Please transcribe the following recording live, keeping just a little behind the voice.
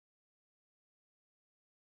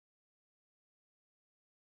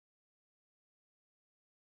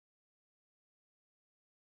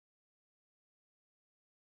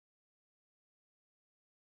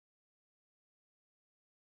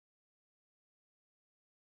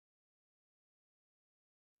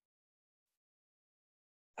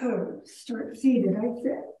Start seated, I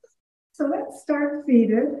said. So let's start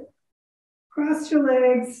seated. Cross your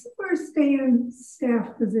legs or stay in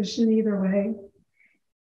staff position, either way.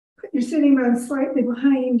 Put your sitting bones slightly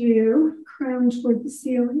behind you, crown toward the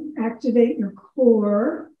ceiling. Activate your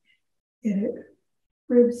core. Get it.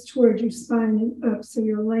 Ribs toward your spine and up so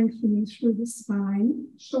you're lengthening through the spine.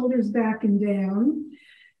 Shoulders back and down.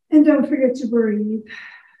 And don't forget to breathe.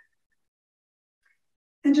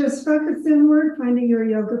 And just focus inward, finding your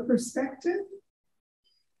yoga perspective.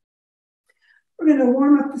 We're going to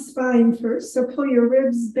warm up the spine first. So pull your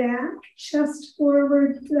ribs back, chest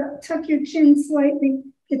forward, tuck your chin slightly,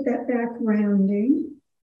 get that back rounding.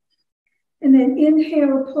 And then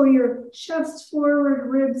inhale, pull your chest forward,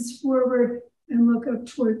 ribs forward, and look up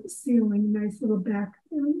toward the ceiling. Nice little back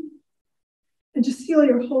bend. And just feel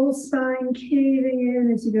your whole spine caving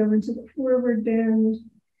in as you go into the forward bend.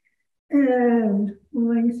 And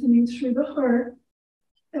lengthening through the heart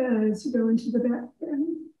as you go into the back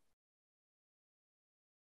bend.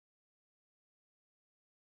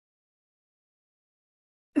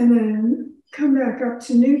 And then come back up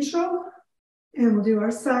to neutral. And we'll do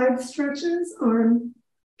our side stretches. Arm,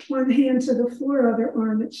 one hand to the floor, other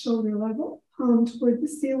arm at shoulder level. Palm toward the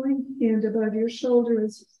ceiling, hand above your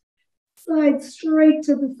shoulders. Slide straight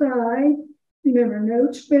to the thigh. Remember, no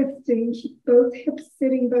twisting. Keep both hip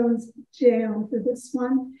sitting bones down for this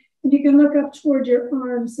one. And you can look up toward your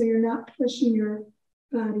arms so you're not pushing your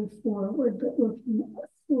body forward, but looking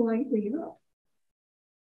slightly up.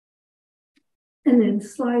 And then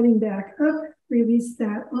sliding back up, release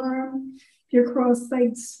that arm. If you're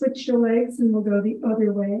cross-legged, switch your legs and we'll go the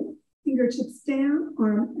other way. Fingertips down,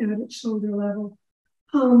 arm out at shoulder level.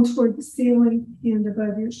 Palm toward the ceiling, hand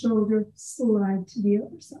above your shoulder, slide to the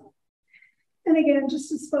other side. And again,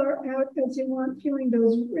 just as far out as you want, feeling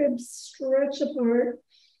those ribs stretch apart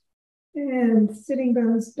and sitting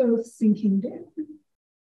bones both sinking down.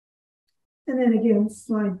 And then again,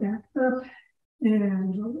 slide back up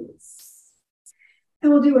and release.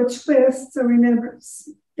 And we'll do a twist. So remember,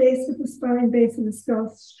 base of the spine, base of the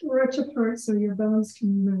skull, stretch apart so your bones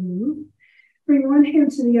can move. Bring one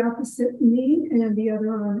hand to the opposite knee and the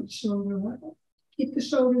other arm at shoulder level. Keep the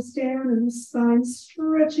shoulders down and the spine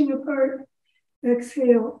stretching apart.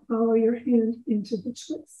 Exhale, follow your hand into the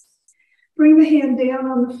twist. Bring the hand down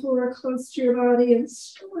on the floor close to your body and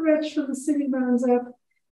stretch from the sitting bones up.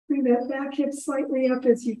 Bring that back hip slightly up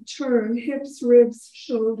as you turn, hips, ribs,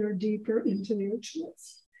 shoulder deeper into your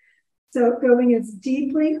twist. So going as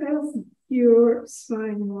deeply as your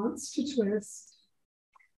spine wants to twist.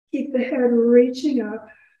 Keep the head reaching up.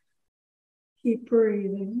 Keep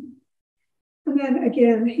breathing. And then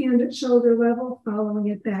again, hand at shoulder level, following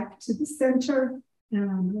it back to the center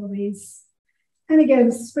and release. And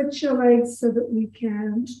again, switch your legs so that we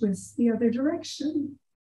can twist the other direction.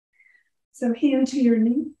 So hand to your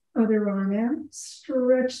knee, other arm out,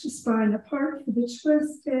 stretch the spine apart for the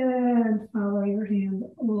twist and follow your hand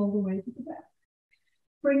all the way to the back.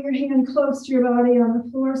 Bring your hand close to your body on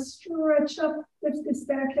the floor, stretch up, lift this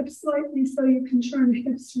back hip slightly so you can turn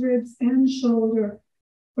hips, ribs, and shoulder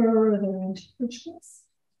further into your chest.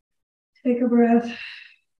 Take a breath,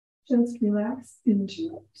 just relax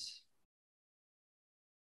into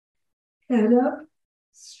it. Head up,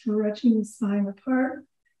 stretching the spine apart.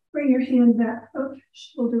 Bring your hand back up,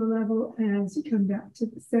 shoulder level, as you come back to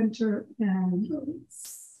the center and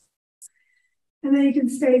release. And then you can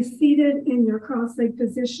stay seated in your cross-leg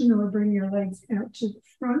position or bring your legs out to the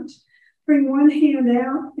front. Bring one hand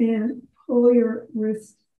out and pull your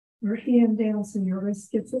wrist or hand down so your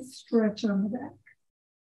wrist gets a stretch on the back.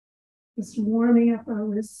 Just warming up our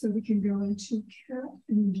wrists so we can go into cat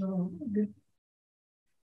and dog.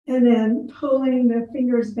 And then pulling the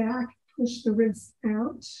fingers back, push the wrists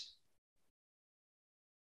out.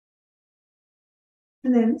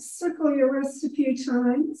 And then circle your wrists a few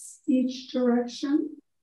times, each direction.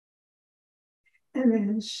 And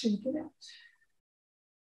then shake it out.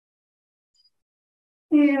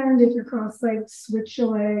 And if you're cross-legged, switch your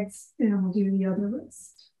legs and we'll do the other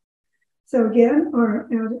wrist. So again, arm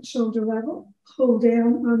out at shoulder level, pull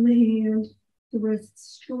down on the hand, the wrist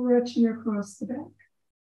stretching across the back.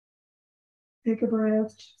 Take a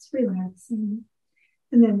breath, just relaxing.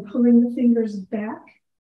 And then pulling the fingers back,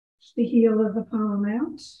 the heel of the palm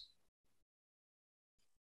out.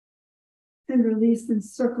 And release and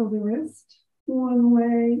circle the wrist one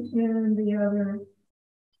way and the other.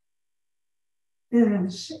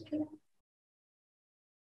 And shake it out.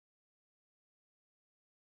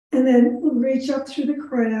 And then reach up through the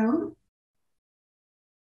crown.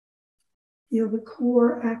 Feel the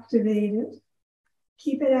core activated.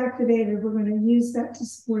 Keep it activated. We're going to use that to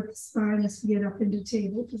support the spine as we get up into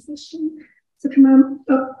table position. So come on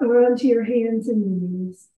up onto your hands and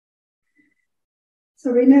knees. So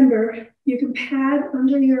remember, you can pad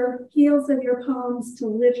under your heels of your palms to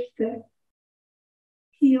lift the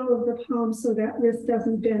heel of the palm so that wrist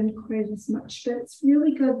doesn't bend quite as much. But it's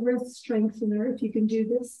really good wrist strengthener if you can do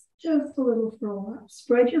this just a little roll up.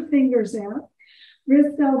 Spread your fingers out.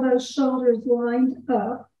 Wrist, elbows, shoulders lined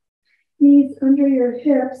up. Knees under your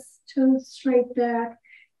hips, toes straight back,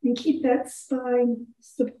 and keep that spine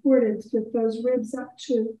supported with those ribs up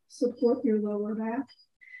to support your lower back.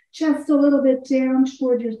 Chest a little bit down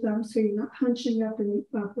toward your thumb so you're not hunching up in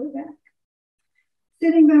the upper back.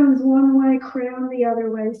 Sitting bones one way, crown the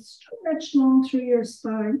other way. Stretch long through your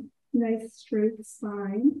spine. Nice straight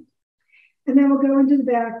spine. And then we'll go into the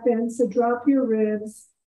back bend. So drop your ribs,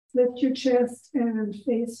 lift your chest and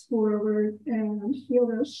face forward and feel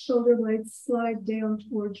those shoulder blades slide down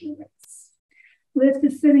towards your wrists. Lift the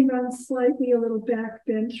sitting bones slightly, a little back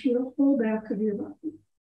bend through the whole back of your body.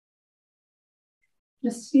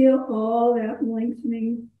 Just feel all that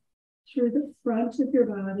lengthening through the front of your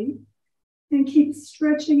body. And keep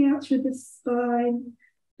stretching out through the spine,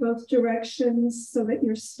 both directions, so that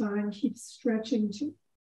your spine keeps stretching too.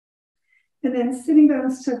 And then sitting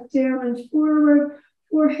bones tucked down and forward.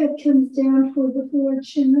 Forehead comes down toward the floor,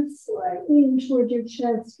 chin slightly in toward your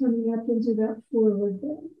chest, coming up into that forward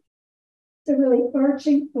bend. So really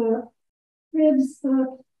arching up, ribs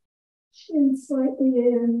up, chin slightly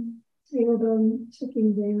in, tailbone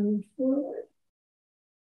tucking down and forward.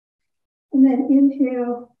 And then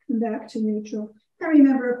inhale, come back to neutral. And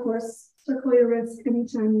remember, of course, circle your wrists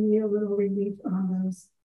anytime you need a little relief on those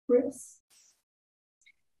wrists.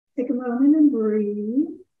 Take a moment and breathe.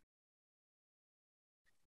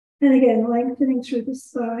 And again, lengthening through the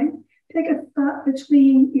spine. Pick a spot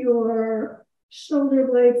between your shoulder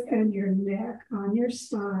blades and your neck on your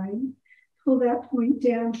spine. Pull that point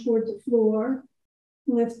down toward the floor.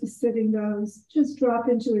 Lift the sitting bones. Just drop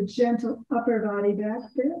into a gentle upper body back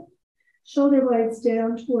bend. Shoulder blades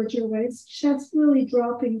down towards your waist. Chest really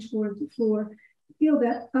dropping toward the floor. Feel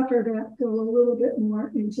that upper back go a little bit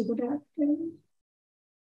more into the back bend.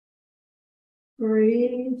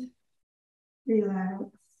 Breathe. Relax.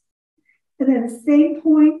 And then same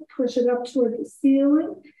point, push it up toward the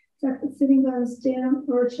ceiling. Tuck the sitting bones down,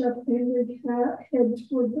 arch up and your head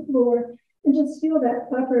toward the floor. And just feel that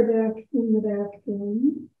upper back in the back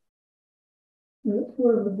bend. Or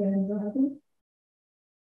forward bend, rather.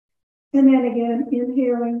 And then again,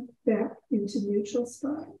 inhaling back into neutral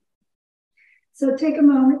spine. So take a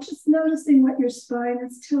moment, just noticing what your spine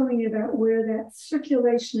is telling you about where that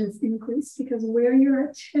circulation is increased, because where your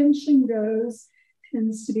attention goes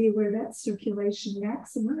tends to be where that circulation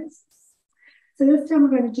maximizes. So this time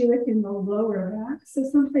we're going to do it in the lower back. So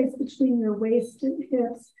someplace between your waist and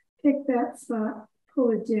hips, pick that spot,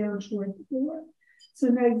 pull it down toward the floor. So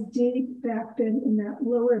nice deep back bend in that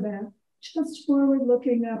lower back. Just forward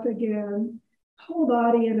looking up again, whole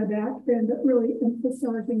body in a back bend, but really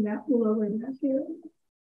emphasizing that lower back area.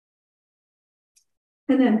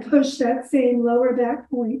 And then push that same lower back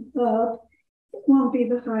point up. It won't be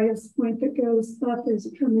the highest point that goes up as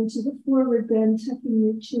you come into the forward bend, tucking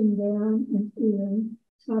your chin down and in,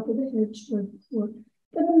 top of the head toward the floor.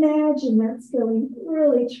 But imagine that's going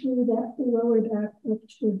really through that lower back up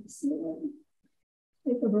toward the ceiling.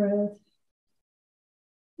 Take a breath.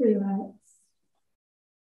 Relax.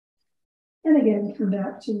 And again, come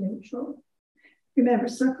back to neutral. Remember,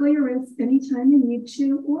 circle your wrists anytime you need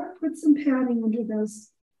to, or put some padding under those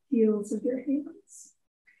heels of your hands.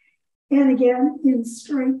 And again, in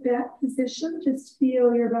straight back position, just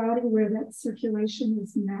feel your body where that circulation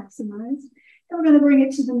is maximized. And we're going to bring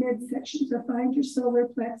it to the midsection. So find your solar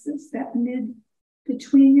plexus, that mid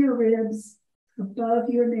between your ribs, above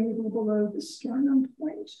your navel, below the sternum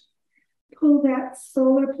point. Pull that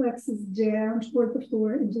solar plexus down toward the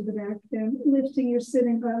floor into the back bend, lifting your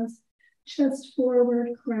sitting bones, chest forward,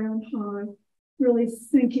 crown high, really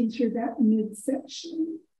sinking through that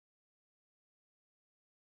midsection.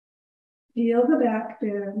 Feel the back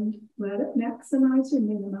bend, let it maximize or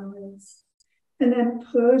minimize. And then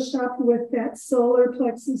push up with that solar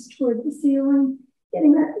plexus toward the ceiling,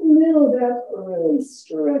 getting that middle back really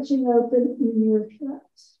stretching open in your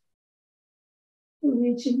chest.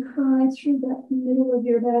 Reaching high through that middle of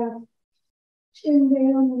your back, chin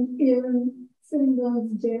down and in, sitting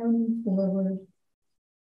bones down and forward.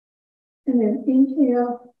 And then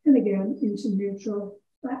inhale, and again into neutral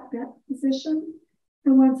flat back position.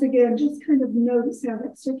 And once again, just kind of notice how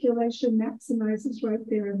that circulation maximizes right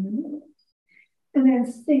there in the middle. And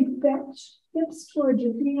then sink back, hips towards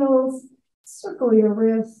your heels, Circle your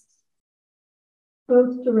wrists,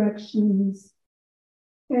 both directions,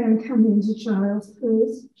 and come into child's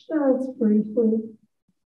pose just briefly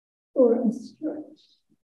for a stretch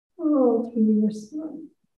all through your spine.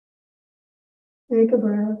 Take a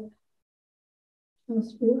breath,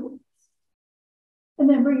 just relax. And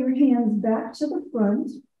then bring your hands back to the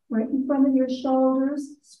front, right in front of your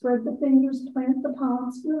shoulders. Spread the fingers, plant the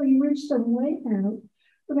palms, really reach them way out.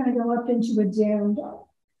 We're going to go up into a down dog.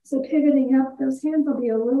 So pivoting up, those hands will be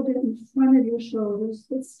a little bit in front of your shoulders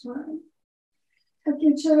this time. Tuck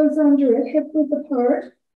your toes under it, hip width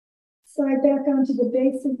apart. Slide back onto the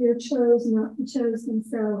base of your toes, not the toes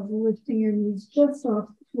themselves, lifting your knees just off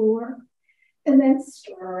the floor. And then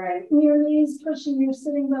straighten your knees, pushing your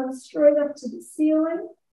sitting bones straight up to the ceiling.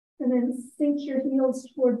 And then sink your heels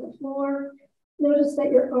toward the floor. Notice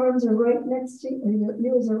that your arms are right next to you, and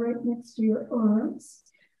your ears are right next to your arms.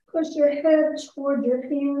 Push your head toward your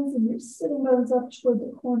hands and your sitting bones up toward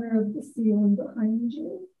the corner of the ceiling behind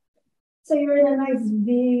you. So you're in a nice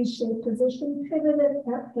V-shaped position, pivoted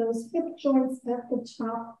at those hip joints at the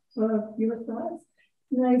top of your thighs.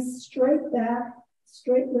 Nice straight back,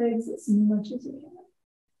 straight legs as much as you can.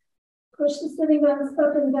 Push the sitting bones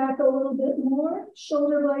up and back a little bit more.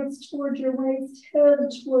 Shoulder blades toward your waist, head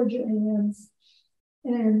toward your hands.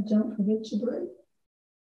 And don't forget to breathe.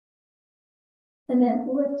 And then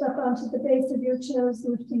lift up onto the base of your toes,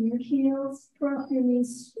 lifting your heels. Drop your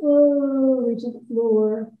knees slowly to the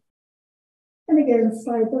floor. And again,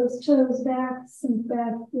 slide those toes back, sink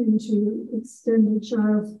back into extended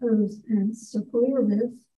child's pose and circle your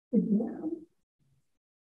wrists again.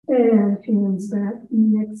 And hands back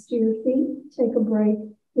next to your feet. Take a break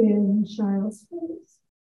in child's pose.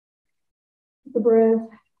 Take a breath,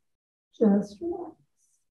 just relax.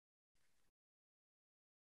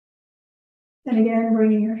 And again,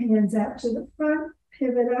 bringing your hands out to the front,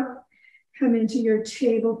 pivot up, come into your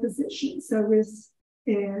table position. So wrists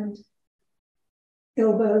and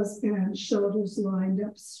elbows and shoulders lined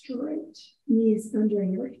up straight. Knees under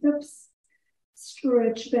your hips.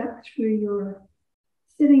 Stretch back through your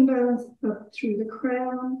sitting bones, up through the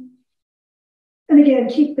crown. And again,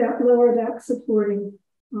 keep that lower back supporting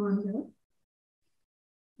on the,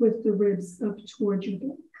 with the ribs up toward your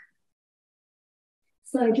back.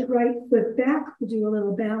 Slide your right foot back. We'll do a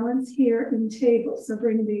little balance here in table. So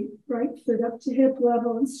bring the right foot up to hip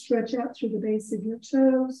level and stretch out through the base of your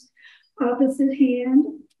toes. Opposite hand,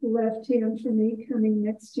 left hand for me, coming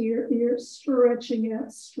next to your ear, stretching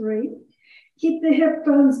out straight. Keep the hip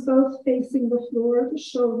bones both facing the floor, the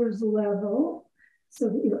shoulders level, so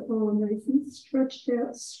that you're all nice and stretched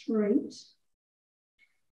out straight.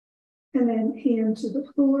 And then hand to the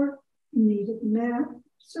floor, knee to the mat.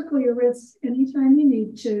 Circle your wrists anytime you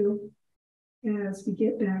need to as we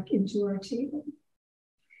get back into our table.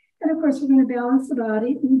 And of course, we're going to balance the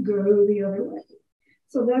body and go the other way.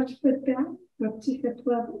 So left foot back, up to hip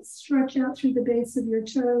level, stretch out through the base of your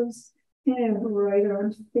toes, and right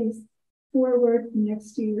arm face forward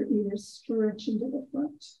next to your ears, stretch into the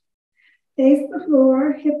front. Face the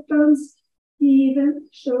floor, hip bones even,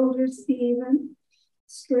 shoulders even.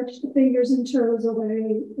 Stretch the fingers and toes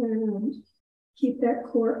away and keep that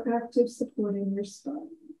core active, supporting your spine.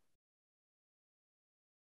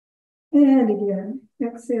 And again,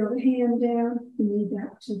 exhale the hand down, knee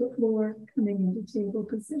back to the floor, coming into table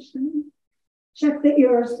position. Check that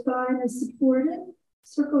your spine is supported.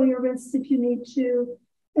 Circle your wrists if you need to,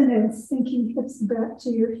 and then sinking hips back to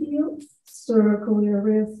your heels. Circle your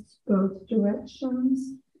wrists both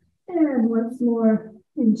directions. And once more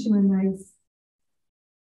into a nice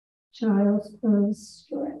child's pose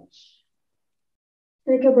stretch.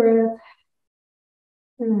 Take a breath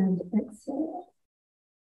and exhale.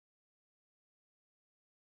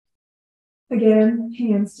 Again,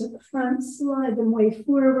 hands to the front, slide them way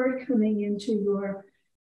forward, coming into your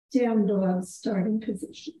down dog starting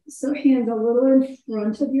position. So hands a little in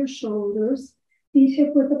front of your shoulders, feet hip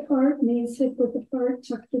width apart, knees hip width apart,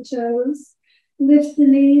 tuck the toes. Lift the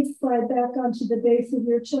knees, slide back onto the base of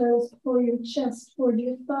your toes, pull your chest toward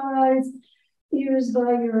your thighs, ears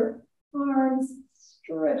by your arms,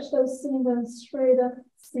 stretch those sitting bones straight up,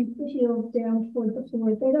 sink the heels down toward the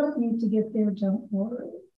floor. They don't need to get there, don't worry.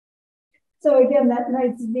 So again, that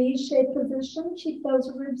nice V-shaped position, keep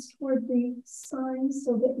those ribs toward the spine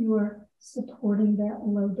so that you are supporting that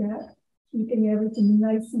low back, keeping everything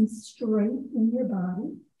nice and straight in your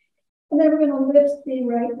body. And then we're going to lift the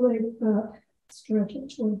right leg up, stretch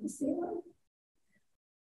it toward the ceiling.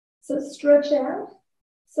 So stretch out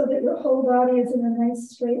so that your whole body is in a nice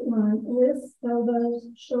straight line. Wrists, elbows,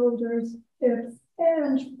 shoulders, hips,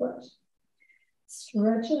 and foot.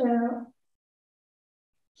 Stretch it out.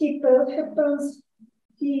 Keep both hip bones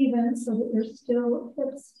even so that you're still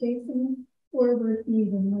hips facing forward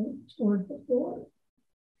evenly toward the floor.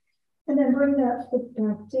 And then bring that foot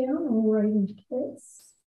back down or right into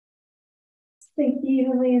place. Sink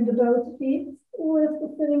evenly into both feet. Lift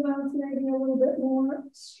the sitting bones maybe a little bit more.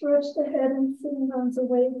 Stretch the head and sitting bones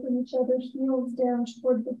away from each other's heels down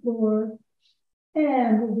toward the floor.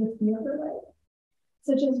 And lift the other leg.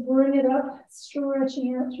 So just bring it up,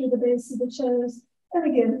 stretching out through the base of the toes. And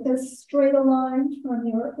again, as straight a line from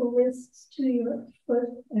your wrists to your foot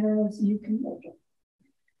as you can make it.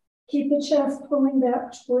 Keep the chest pulling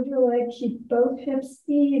back toward your leg. Keep both hips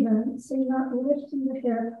even, so you're not lifting the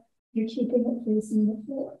hip. You're keeping it facing the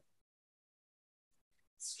floor.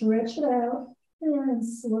 Stretch it out and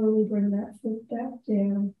slowly bring that foot back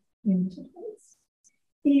down into place.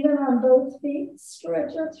 Even on both feet,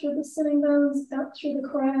 stretch up through the sitting bones, out through the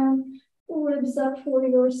crown, ribs up for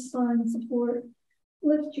your spine support.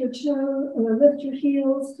 Lift your toe, or lift your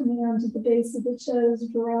heels, coming onto the base of the toes.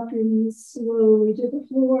 Drop your knees slowly to the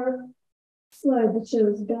floor. Slide the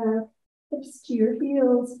toes back, hips to your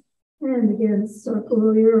heels, and again,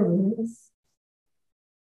 circle your wrists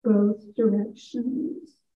both directions.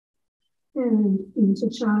 And into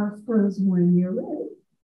child's pose when you're ready.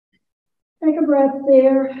 Take a breath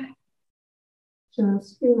there.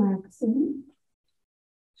 Just relaxing.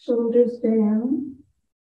 Shoulders down.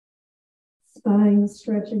 Spine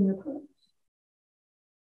stretching apart.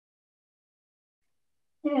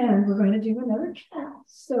 And we're going to do another cat.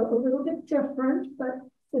 So a little bit different, but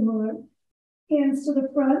similar. Hands to the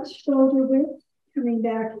front, shoulder width, coming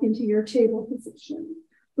back into your table position.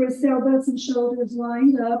 Wrist, elbows, and shoulders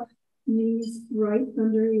lined up, knees right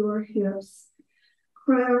under your hips.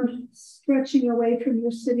 Crown stretching away from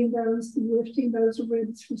your sitting bones, lifting those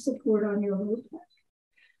ribs for support on your low back.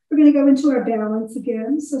 We're going to go into our balance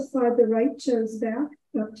again. So slide the right toes back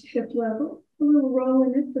up to hip level. A little roll in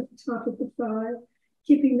it at the top of the thigh,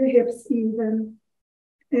 keeping the hips even.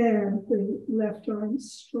 And the left arm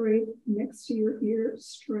straight next to your ear,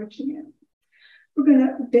 stretching it. We're going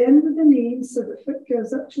to bend the knees so the foot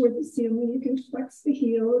goes up toward the ceiling. You can flex the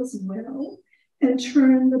heel as well. And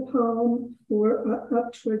turn the palm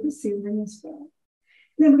up toward the ceiling as well.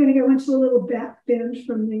 And then we're going to go into a little back bend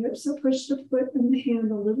from there. So push the foot and the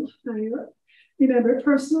hand a little higher. Remember,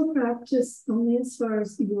 personal practice only as far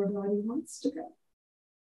as your body wants to go.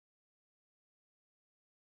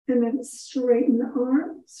 And then straighten the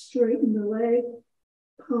arm, straighten the leg,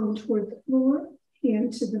 palm toward the floor,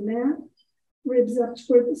 hand to the mat, ribs up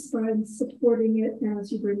toward the spine, supporting it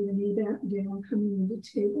as you bring the knee back down, coming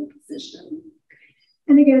into table position.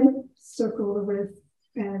 And again, circle the wrist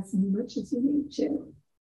as much as you need to.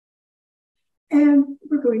 And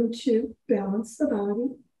we're going to balance the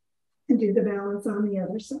body and do the balance on the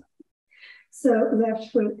other side. So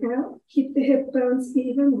left foot out, keep the hip bones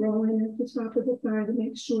even, roll in at the top of the thigh to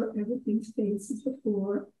make sure everything faces the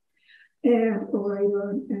floor. And right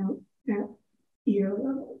arm out at ear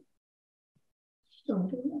level.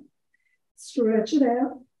 Shoulder level. Stretch it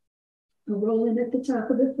out. Roll in at the top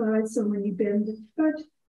of the thigh, so when you bend the foot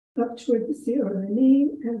up toward the ceiling, or the knee,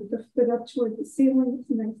 and the foot up toward the ceiling, it's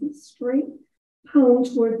nice and straight. Palm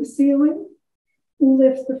toward the ceiling.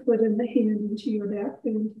 Lift the foot and the hand into your back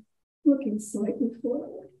bend, looking slightly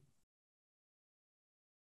forward.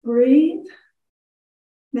 Breathe.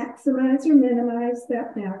 Maximize or minimize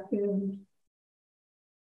that back bend.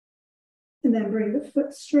 And then bring the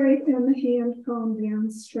foot straight and the hand palm down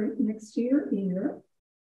straight next to your ear.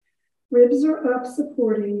 Ribs are up,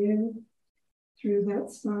 supporting you through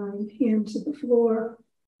that spine. Hand to the floor,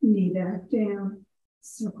 knee back down.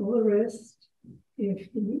 Circle the wrist if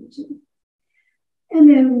you need to. And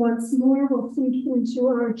then once more, we'll sink into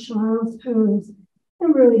our child's pose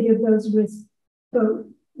and really give those wrists both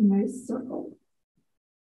a nice circle.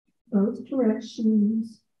 Both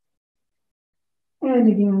directions. And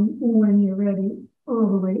again, when you're ready,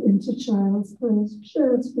 all the way into child's pose,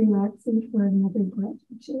 just relaxing for another breath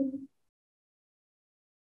or two.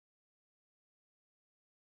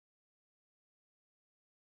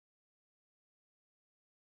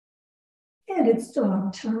 And it's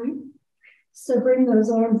dog time. So bring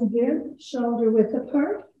those arms again, shoulder width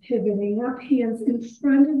apart, pivoting up, hands in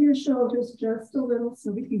front of your shoulders just a little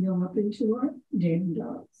so we can go up into our down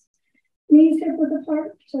dogs. Knees hip width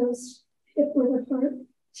apart, toes hip width apart,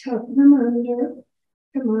 tuck them under.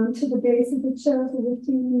 Come on to the base of the toes,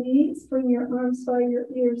 lifting the knees, bring your arms by your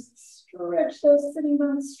ears, stretch those sitting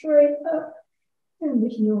bones straight up, and the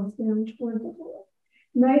heels down toward the floor.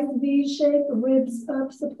 Nice V shape, ribs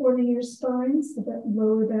up, supporting your spine so that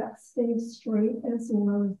lower back stays straight as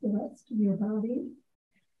well as the rest of your body.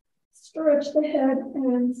 Stretch the head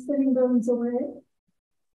and sitting bones away.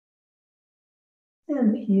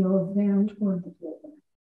 And the heels down toward the floor.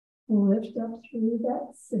 Lift up through that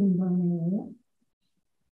sitting bone area.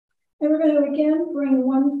 And we're going to again bring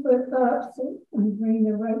one foot up. So I'm bringing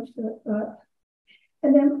the right foot up.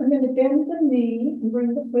 And then I'm going to bend the knee and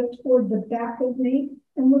bring the foot toward the back of me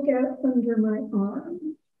and look out under my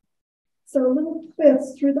arm. So a little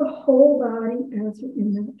twist through the whole body as you're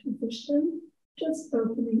in that position, just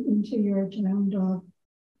opening into your down dog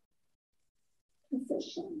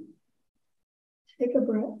position. Take a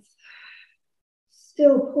breath.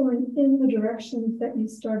 Still pulling in the directions that you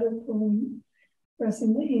started pulling,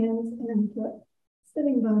 pressing the hands and foot,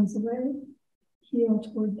 sitting bones away, heel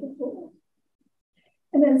toward the floor.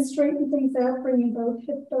 And then straighten things out, bringing both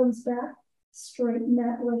hip bones back, straighten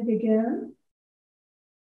that leg again,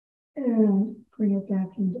 and bring it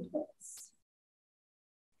back into place.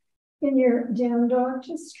 In your down dog,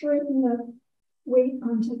 just straighten the weight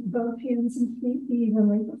onto both hands and feet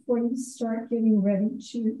evenly before you start getting ready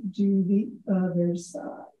to do the other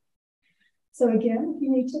side. So again, if you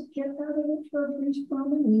need to get out of it for a brief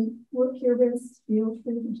moment and work your wrists, feel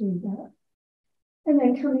free to do that. And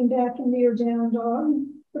then coming back into your down dog,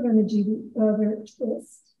 we're going to do the other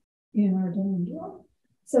twist in our down dog.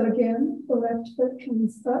 So again, the left foot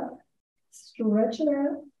comes up, stretch it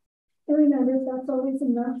out. And remember, that's always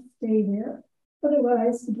enough, stay there.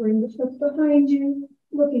 Otherwise, bring the foot behind you,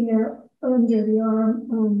 looking out under the arm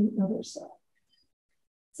on the other side.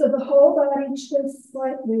 So the whole body twists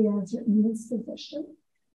slightly as you're in this position.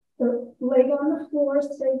 The leg on the floor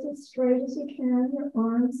stays as straight as you can. Your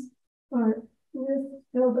arms are wrist,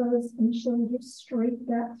 elbows, and shoulders straight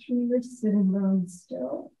back through your sitting bones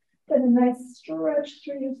still. Then a nice stretch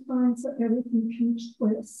through your spine so everything can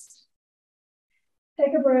twist.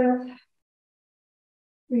 Take a breath.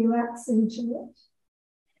 Relax into it.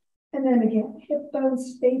 And then again, hip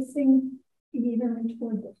bones facing evenly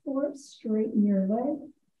toward the floor. Straighten your leg.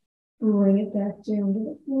 Bring it back down to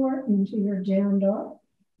the floor into your down dog.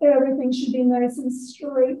 Everything should be nice and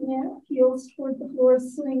straight now. Heels toward the floor,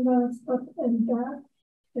 sitting bones up and back.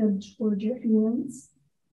 Head toward your hands.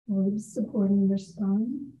 Ribs supporting your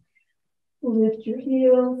spine. Lift your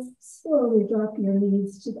heels. Slowly drop your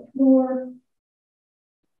knees to the floor.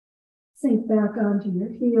 Sink back onto your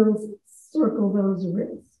heels, circle those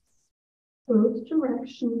wrists, both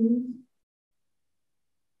directions.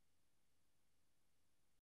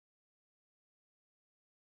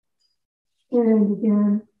 And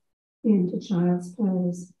again, into child's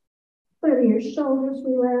pose. Let your shoulders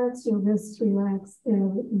relax, your wrists relax,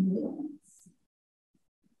 everything relax.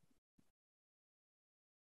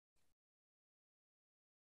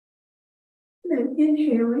 Then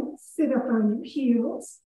inhaling, sit up on your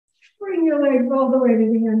heels. Bring your legs all the way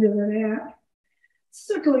to the end of the mat.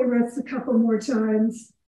 Circle your wrists a couple more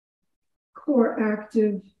times. Core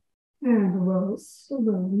active and roll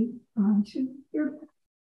slowly onto your back.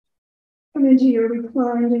 Come into your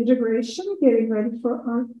reclined integration, getting ready for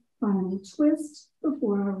our final twist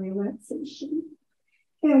before our relaxation.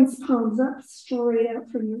 Hands palms up, straight out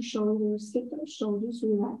from your shoulders. Get those shoulders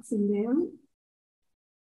relaxing down.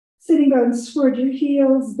 Sitting bones toward your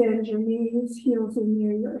heels, bend your knees, heels in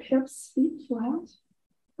near your hips, feet flat.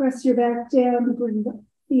 Press your back down, bring the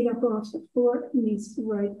feet up off the floor, knees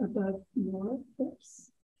right above your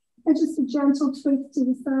hips. And just a gentle twist to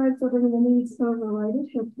the side, so bring the knees over right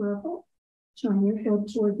at hip level. Turn your head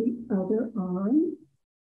toward the other arm.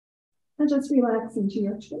 And just relax into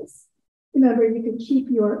your twist. Remember, you can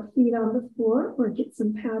keep your feet on the floor or get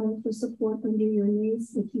some padding for support under your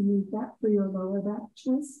knees if you need that for your lower back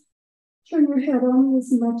twist. Turn your head only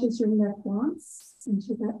as much as your neck wants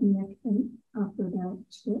into that neck and upper back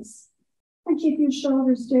twist. And keep your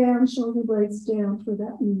shoulders down, shoulder blades down for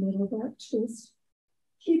that middle back twist.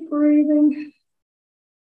 Keep breathing.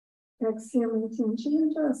 Exhaling tension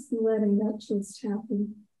and just letting that twist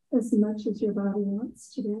happen as much as your body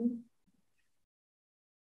wants today.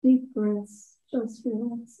 Deep breaths, just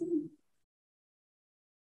relaxing.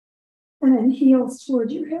 And then heels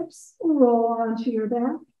toward your hips, roll onto your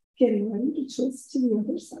back. Getting ready to twist to the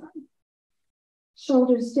other side.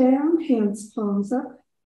 Shoulders down, hands palms up,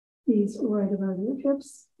 knees right above your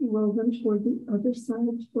hips, roll them toward the other side,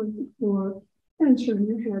 toward the floor, and turn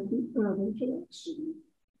your head the other direction.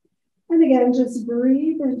 And again, just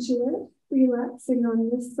breathe into it, relaxing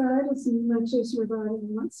on this side as much as your body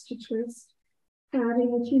wants to twist.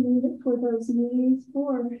 Adding if you need it for those knees,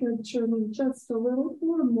 or head turning just a little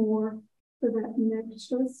or more for that neck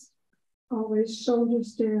twist. Always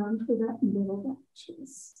shoulders down for that middle back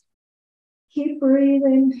twist. Keep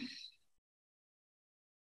breathing.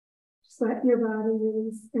 Just Let your body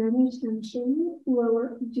release any tension,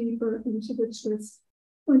 lower deeper into the twist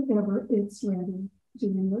whenever it's ready,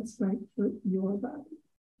 doing what's right for your body.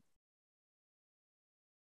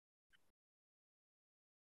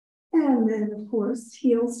 And then, of course,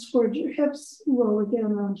 heels toward your hips, roll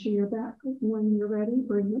again onto your back. When you're ready,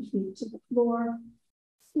 bring your feet to the floor,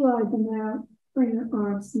 slide them out, bring your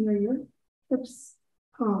arms near your hips,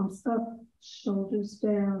 palms up, shoulders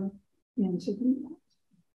down, into the mat.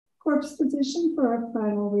 Corpse position for our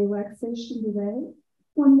final relaxation today.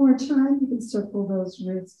 One more time, you can circle those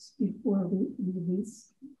wrists before we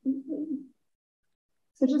release completely.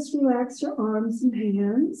 So just relax your arms and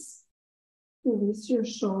hands. Release your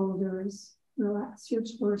shoulders, relax your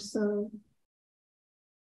torso.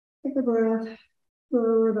 Take a breath,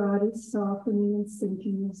 lower body softening and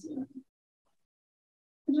sinking as well.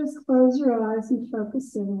 And just close your eyes and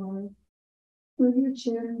focus inward. Move your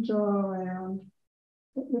chin and jaw around.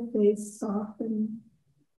 Let your face soften.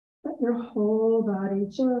 Let your whole body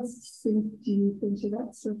just sink deep into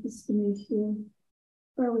that surface beneath you,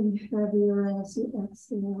 growing heavier as you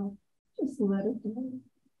exhale. Just let it go.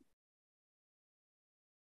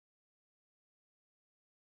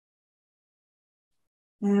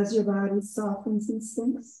 As your body softens and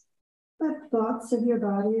sinks, let thoughts of your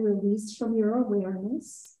body release from your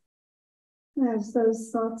awareness. As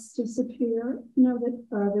those thoughts disappear, know that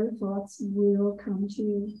other thoughts will come to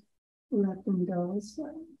you. Let them go as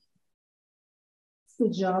well. It's the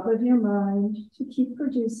job of your mind to keep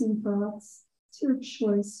producing thoughts. It's your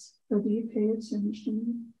choice whether you pay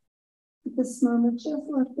attention. At this moment, just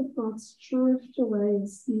let the thoughts drift away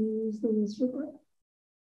as easily as your breath.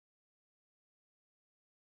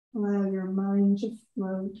 Allow your mind to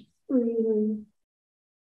float freely,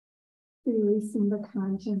 releasing the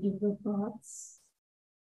content of the thoughts.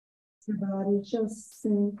 Your body just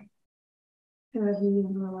sink heavy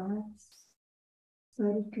and relaxed.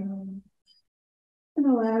 Let it go. And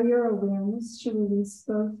allow your awareness to release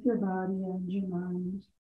both your body and your mind.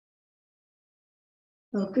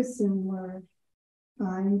 Focus inward.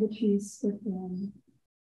 Find the peace within.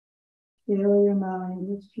 Fill your mind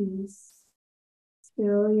with peace.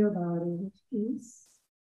 Fill your body with peace.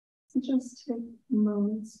 And just take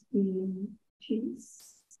moments being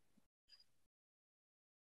peace.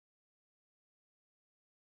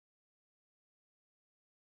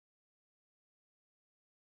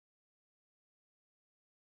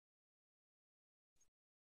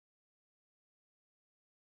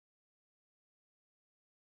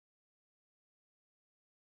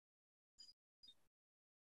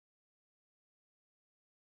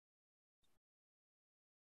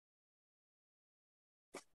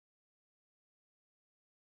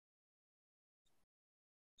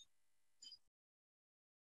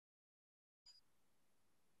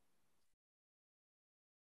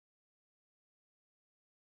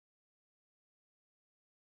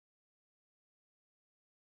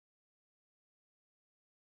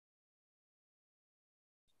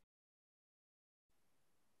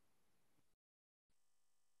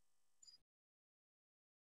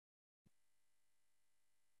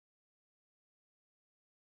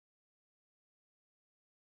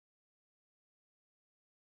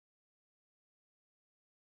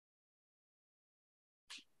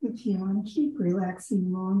 If you want to keep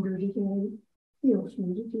relaxing longer today, feel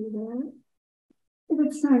free to do that. If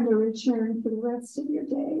it's time to return for the rest of your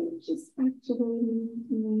day, just activating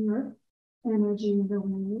your energy and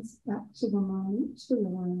awareness back to the moment to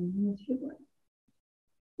align with your breath.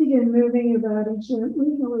 Begin moving your body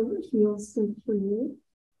gently, however it feels good for you.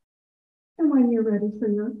 And when you're ready for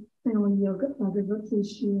your family yoga hug of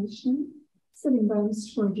appreciation, sitting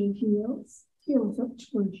bones toward your heels up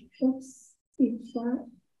toward your hips, feet flat.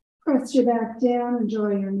 Press your back down and draw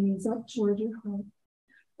your knees up toward your heart.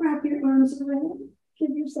 Wrap your arms around.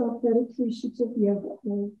 Give yourself that appreciative yoga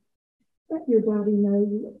hug. Let your body know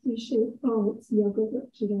you appreciate all its yoga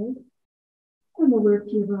work today and the work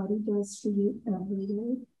your body does for you every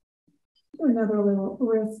day. Another little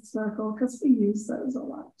wrist circle because we use those a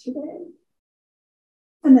lot today.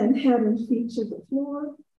 And then head and feet to the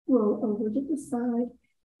floor. Roll over to the side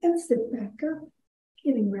and sit back up,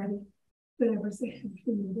 getting ready. Whatever's ahead for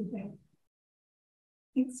you today.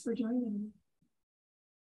 Thanks for joining me.